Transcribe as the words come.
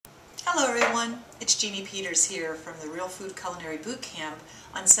Hello everyone, it's Jeannie Peters here from the Real Food Culinary Boot Camp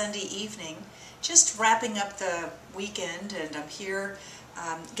on Sunday evening. Just wrapping up the weekend, and I'm here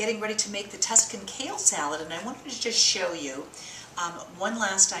getting ready to make the Tuscan kale salad, and I wanted to just show you one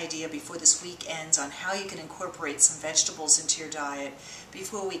last idea before this week ends on how you can incorporate some vegetables into your diet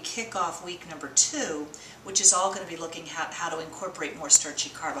before we kick off week number 2, which is all going to be looking at how to incorporate more starchy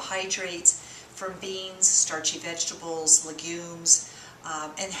carbohydrates from beans, starchy vegetables, legumes,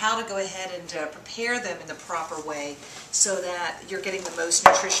 and how to go ahead and prepare them in the proper way so that you're getting the most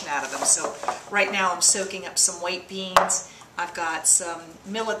nutrition out of them. So right now I'm soaking up some white beans. I've got some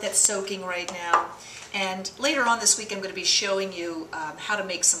millet that's soaking right now. And later on this week I'm going to be showing you how to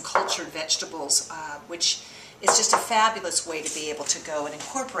make some cultured vegetables, which is just a fabulous way to be able to go and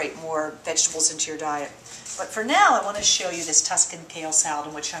incorporate more vegetables into your diet. But for now I want to show you this Tuscan kale salad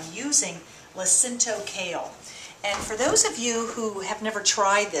in which I'm using Jacinto kale. And for those of you who have never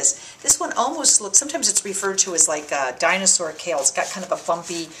tried this one almost looks, sometimes it's referred to as like dinosaur kale. It's got kind of a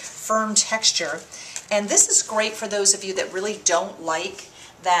bumpy, firm texture. And this is great for those of you that really don't like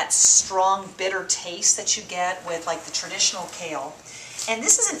that strong, bitter taste that you get with like the traditional kale. And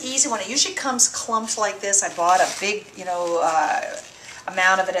this is an easy one. It usually comes clumped like this. I bought a big,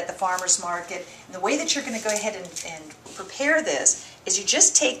 amount of it at the farmer's market. And the way that you're going to go ahead and prepare this is you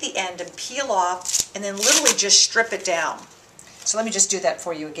just take the end and peel off and then literally just strip it down. So let me just do that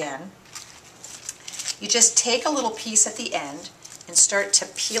for you again. You just take a little piece at the end and start to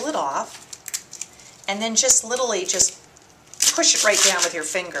peel it off, and then just literally just push it right down with your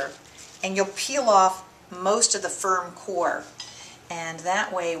finger, and you'll peel off most of the firm core. And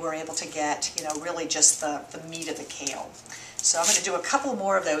that way we're able to get, really just the meat of the kale. So I'm going to do a couple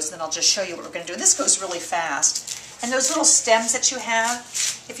more of those, and then I'll just show you what we're going to do. And this goes really fast. And those little stems that you have,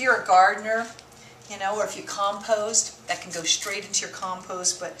 if you're a gardener, or if you compost, that can go straight into your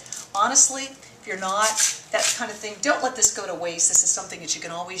compost. But honestly, if you're not, that kind of thing, don't let this go to waste. This is something that you can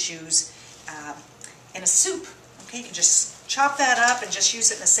always use in a soup. Okay, you can just chop that up and just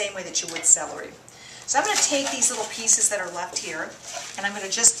use it in the same way that you would celery. So I'm going to take these little pieces that are left here, and I'm going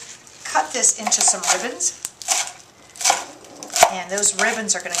to just cut this into some ribbons. And those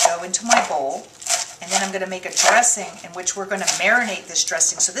ribbons are going to go into my bowl. And then I'm going to make a dressing in which we're going to marinate this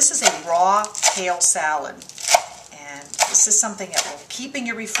dressing. So this is a raw kale salad. And this is something that will keep in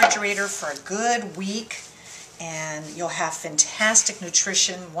your refrigerator for a good week. And you'll have fantastic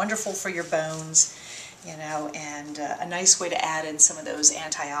nutrition, wonderful for your bones, and a nice way to add in some of those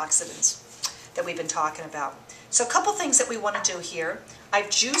antioxidants that we've been talking about. So a couple things that we want to do here.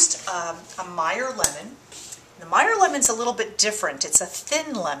 I've juiced a Meyer lemon. The Meyer lemon's a little bit different. It's a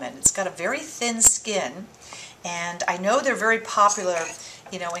thin lemon. It's got a very thin skin, and I know they're very popular,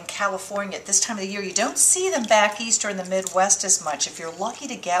 in California at this time of the year. You don't see them back east or in the Midwest as much. If you're lucky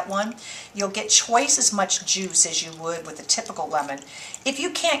to get one, you'll get twice as much juice as you would with a typical lemon. If you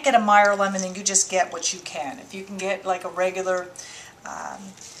can't get a Meyer lemon, then you just get what you can. If you can get like a regular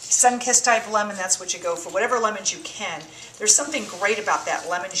sun-kissed type lemon, that's what you go for. Whatever lemons you can. There's something great about that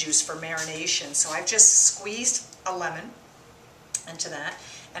lemon juice for marination. So I've just squeezed a lemon into that.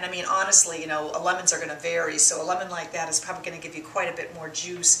 And I mean, honestly, lemons are going to vary. So a lemon like that is probably going to give you quite a bit more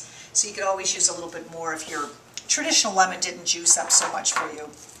juice. So you could always use a little bit more if your traditional lemon didn't juice up so much for you.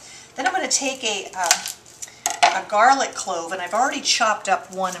 Then I'm going to take a garlic clove, and I've already chopped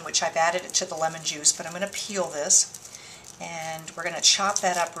up one in which I've added it to the lemon juice, but I'm going to peel this. And we're going to chop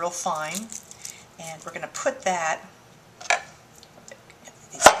that up real fine, and we're going to put that,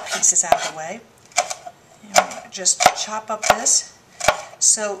 these pieces out of the way, and we're going to just chop up this.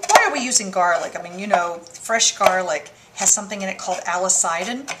 So why are we using garlic? I mean, fresh garlic has something in it called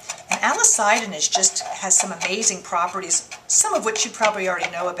allicin, and allicin has some amazing properties, some of which you probably already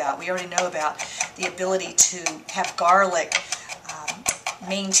know about. We already know about the ability to have garlic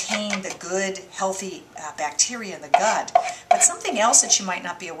maintain the good, healthy bacteria in the gut. But something else that you might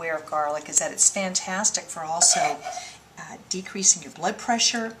not be aware of garlic is that it's fantastic for also decreasing your blood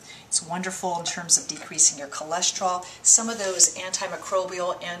pressure. It's wonderful in terms of decreasing your cholesterol. Some of those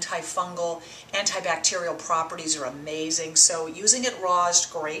antimicrobial, antifungal, antibacterial properties are amazing. So using it raw is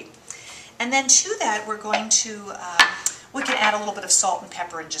great. And then to that, we're going to, we can add a little bit of salt and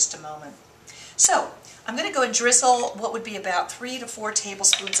pepper in just a moment. So I'm going to go and drizzle what would be about 3 to 4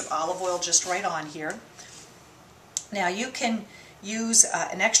 tablespoons of olive oil just right on here. Now you can use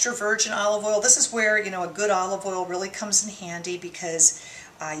an extra virgin olive oil. This is where, a good olive oil really comes in handy because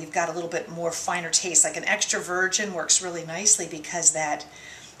you've got a little bit more finer taste. Like an extra virgin works really nicely because that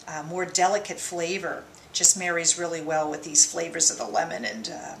more delicate flavor just marries really well with these flavors of the lemon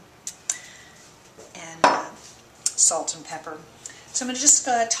and salt and pepper. So I'm going to just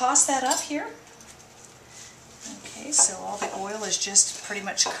toss that up here. Okay, so all the oil is just pretty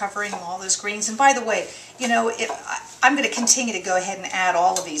much covering all those greens. And by the way, you know, I'm going to continue to go ahead and add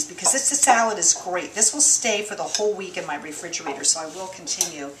all of these because this salad is great. This will stay for the whole week in my refrigerator, so I will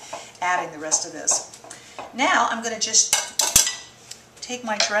continue adding the rest of this. Now I'm going to just take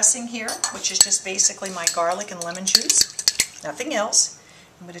my dressing here, which is just basically my garlic and lemon juice, nothing else.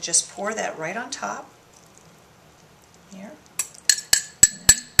 I'm going to just pour that right on top here.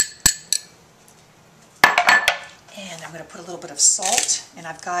 And I'm going to put a little bit of salt, and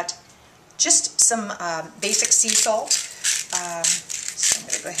I've got just some basic sea salt. So I'm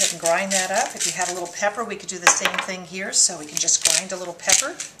going to go ahead and grind that up. If you had a little pepper, we could do the same thing here, so we can just grind a little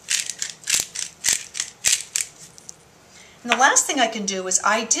pepper. And the last thing I can do is,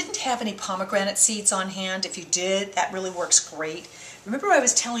 I didn't have any pomegranate seeds on hand. If you did, that really works great. Remember I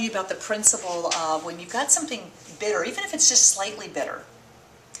was telling you about the principle of when you've got something bitter, even if it's just slightly bitter,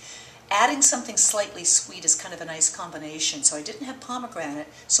 adding something slightly sweet is kind of a nice combination. So I didn't have pomegranate,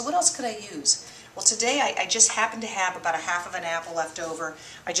 so what else could I use? Well, today I just happened to have about a half of an apple left over.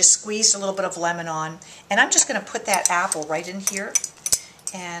 I just squeezed a little bit of lemon on, and I'm just going to put that apple right in here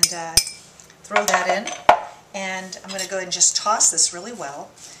and throw that in. And I'm going to go ahead and just toss this really well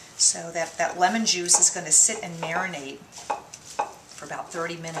so that that lemon juice is going to sit and marinate for about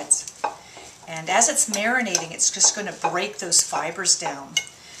 30 minutes. And as it's marinating, it's just going to break those fibers down.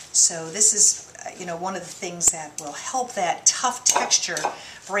 So this is, you know, one of the things that will help that tough texture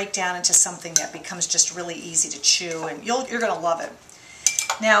break down into something that becomes just really easy to chew, and you're going to love it.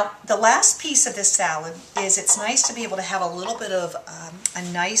 Now, the last piece of this salad is it's nice to be able to have a little bit of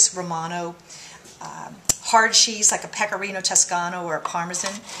a nice Romano hard cheese, like a Pecorino Toscano or a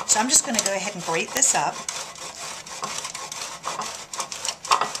Parmesan. So I'm just going to go ahead and grate this up.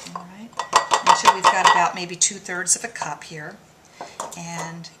 All right. Make sure we've got about maybe 2/3 of a cup here.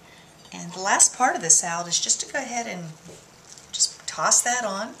 And the last part of the salad is just to go ahead and just toss that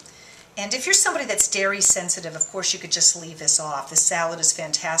on. And if you're somebody that's dairy sensitive, of course you could just leave this off. This salad is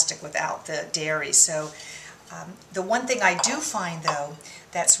fantastic without the dairy. So the one thing I do find, though,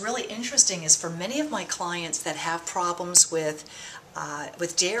 that's really interesting is for many of my clients that have problems with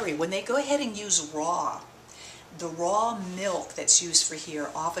dairy, when they go ahead and use the raw milk that's used for here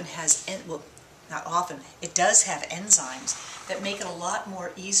often has, well, not often, it does have enzymes that make it a lot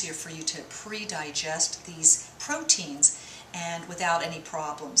more easier for you to pre-digest these proteins and without any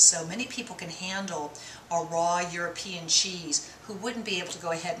problems. So many people can handle a raw European cheese who wouldn't be able to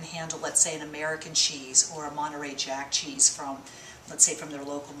go ahead and handle, let's say, an American cheese or a Monterey Jack cheese from, let's say, from their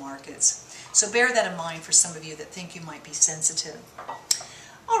local markets. So bear that in mind for some of you that think you might be sensitive.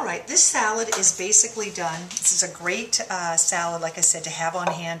 All right, this salad is basically done. This is a great salad, like I said, to have on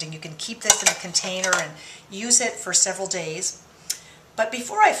hand, and you can keep this in a container and use it for several days. But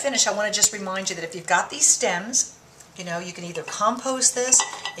before I finish, I want to just remind you that if you've got these stems, you know, you can either compost this.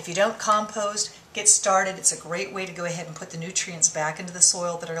 If you don't compost, get started. It's a great way to go ahead and put the nutrients back into the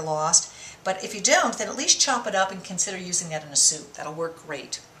soil that are lost. But if you don't, then at least chop it up and consider using that in a soup. That'll work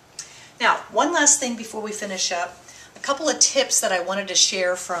great. Now, one last thing before we finish up. A couple of tips that I wanted to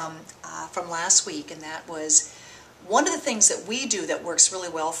share from last week, and that was one of the things that we do that works really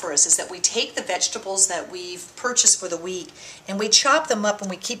well for us is that we take the vegetables that we've purchased for the week and we chop them up and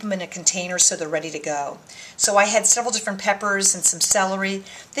we keep them in a container so they're ready to go. So I had several different peppers and some celery.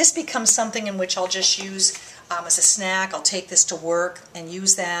 This becomes something in which I'll just use as a snack. I'll take this to work and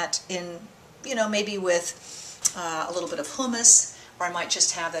use that in, you know, maybe with a little bit of hummus, or I might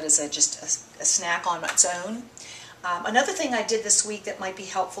just have that as just a snack on its own. Another thing I did this week that might be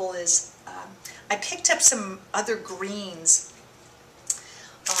helpful is I picked up some other greens.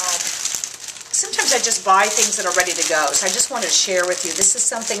 Sometimes I just buy things that are ready to go, so I just wanted to share with you. This is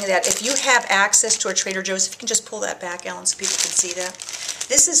something that if you have access to a Trader Joe's, if you can just pull that back, Ellen, so people can see that.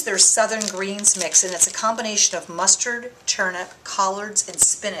 This is their Southern Greens mix, and it's a combination of mustard, turnip, collards, and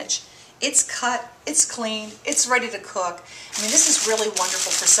spinach. It's cut, it's clean, it's ready to cook. I mean, this is really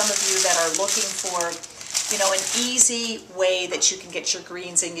wonderful for some of you that are looking for, you know, an easy way that you can get your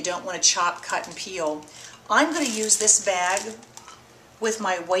greens in. You don't want to chop, cut, and peel. I'm going to use this bag with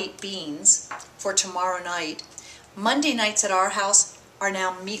my white beans for tomorrow night. Monday nights at our house are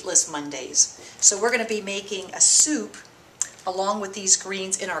now meatless Mondays. So we're going to be making a soup along with these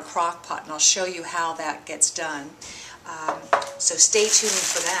greens in our crock pot, and I'll show you how that gets done. So stay tuned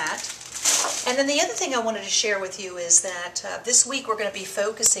for that. And then the other thing I wanted to share with you is that this week we're going to be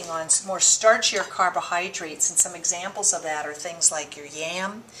focusing on some more starchier carbohydrates, and some examples of that are things like your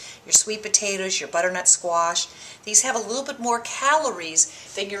yam, your sweet potatoes, your butternut squash. These have a little bit more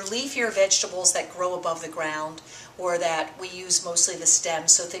calories than your leafier vegetables that grow above the ground, or that we use mostly the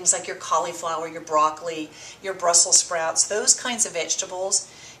stems, so things like your cauliflower, your broccoli, your Brussels sprouts, those kinds of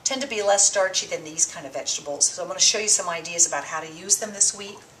vegetables tend to be less starchy than these kind of vegetables. So I'm going to show you some ideas about how to use them this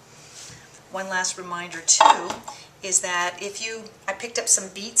week. One last reminder too is that I picked up some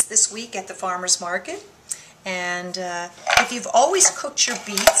beets this week at the farmer's market, and if you've always cooked your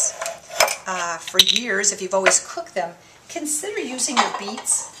beets for years, if you've always cooked them, consider using your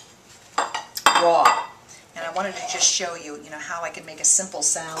beets raw. And I wanted to just show you, how I can make a simple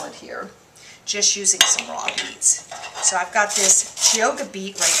salad here, just using some raw beets. So I've got this Chioggia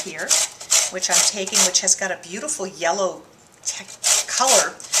beet right here, which I'm taking, which has got a beautiful yellow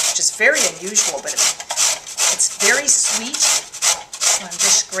color, which is very unusual, but it's very sweet. So I'm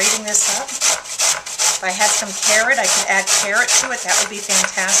just grating this up. If I had some carrot, I could add carrot to it. That would be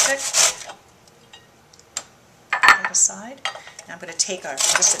fantastic. Put it aside. Now I'm going to take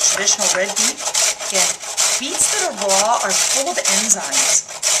just a traditional red beet. Again, beets that are raw are full of enzymes.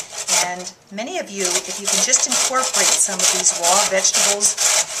 And many of you, if you can just incorporate some of these raw vegetables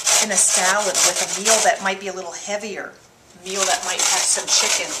in a salad with a meal that might be a little heavier, meal that might have some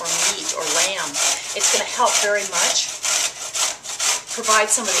chicken or meat or lamb, it's going to help very much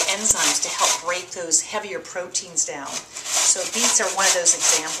provide some of the enzymes to help break those heavier proteins down. So beets are one of those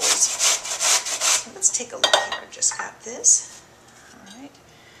examples. So let's take a look here. I've just got this. All right.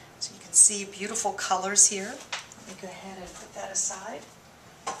 So you can see beautiful colors here. Let me go ahead and put that aside.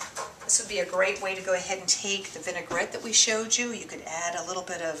 This would be a great way to go ahead and take the vinaigrette that we showed you. You could add a little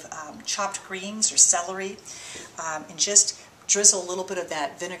bit of chopped greens or celery and just drizzle a little bit of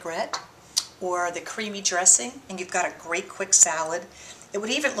that vinaigrette or the creamy dressing, and you've got a great quick salad. It would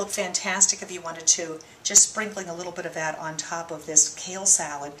even look fantastic if you wanted to, just sprinkling a little bit of that on top of this kale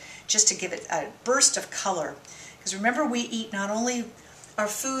salad, just to give it a burst of color. Because remember, we eat not only our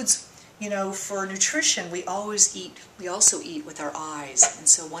foods for nutrition, we also eat with our eyes. And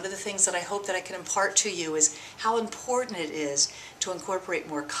so one of the things that I hope that I can impart to you is how important it is to incorporate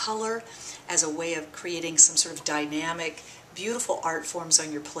more color as a way of creating some sort of dynamic, beautiful art forms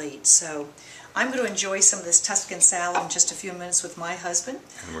on your plate. So I'm going to enjoy some of this Tuscan salad in just a few minutes with my husband.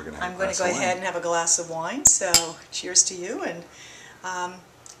 And we're going to I'm going to go ahead and have a glass of wine. So cheers to you. And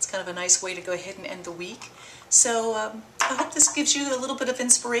it's kind of a nice way to go ahead and end the week. So I hope this gives you a little bit of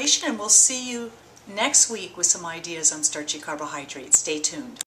inspiration, and we'll see you next week with some ideas on starchy carbohydrates. Stay tuned.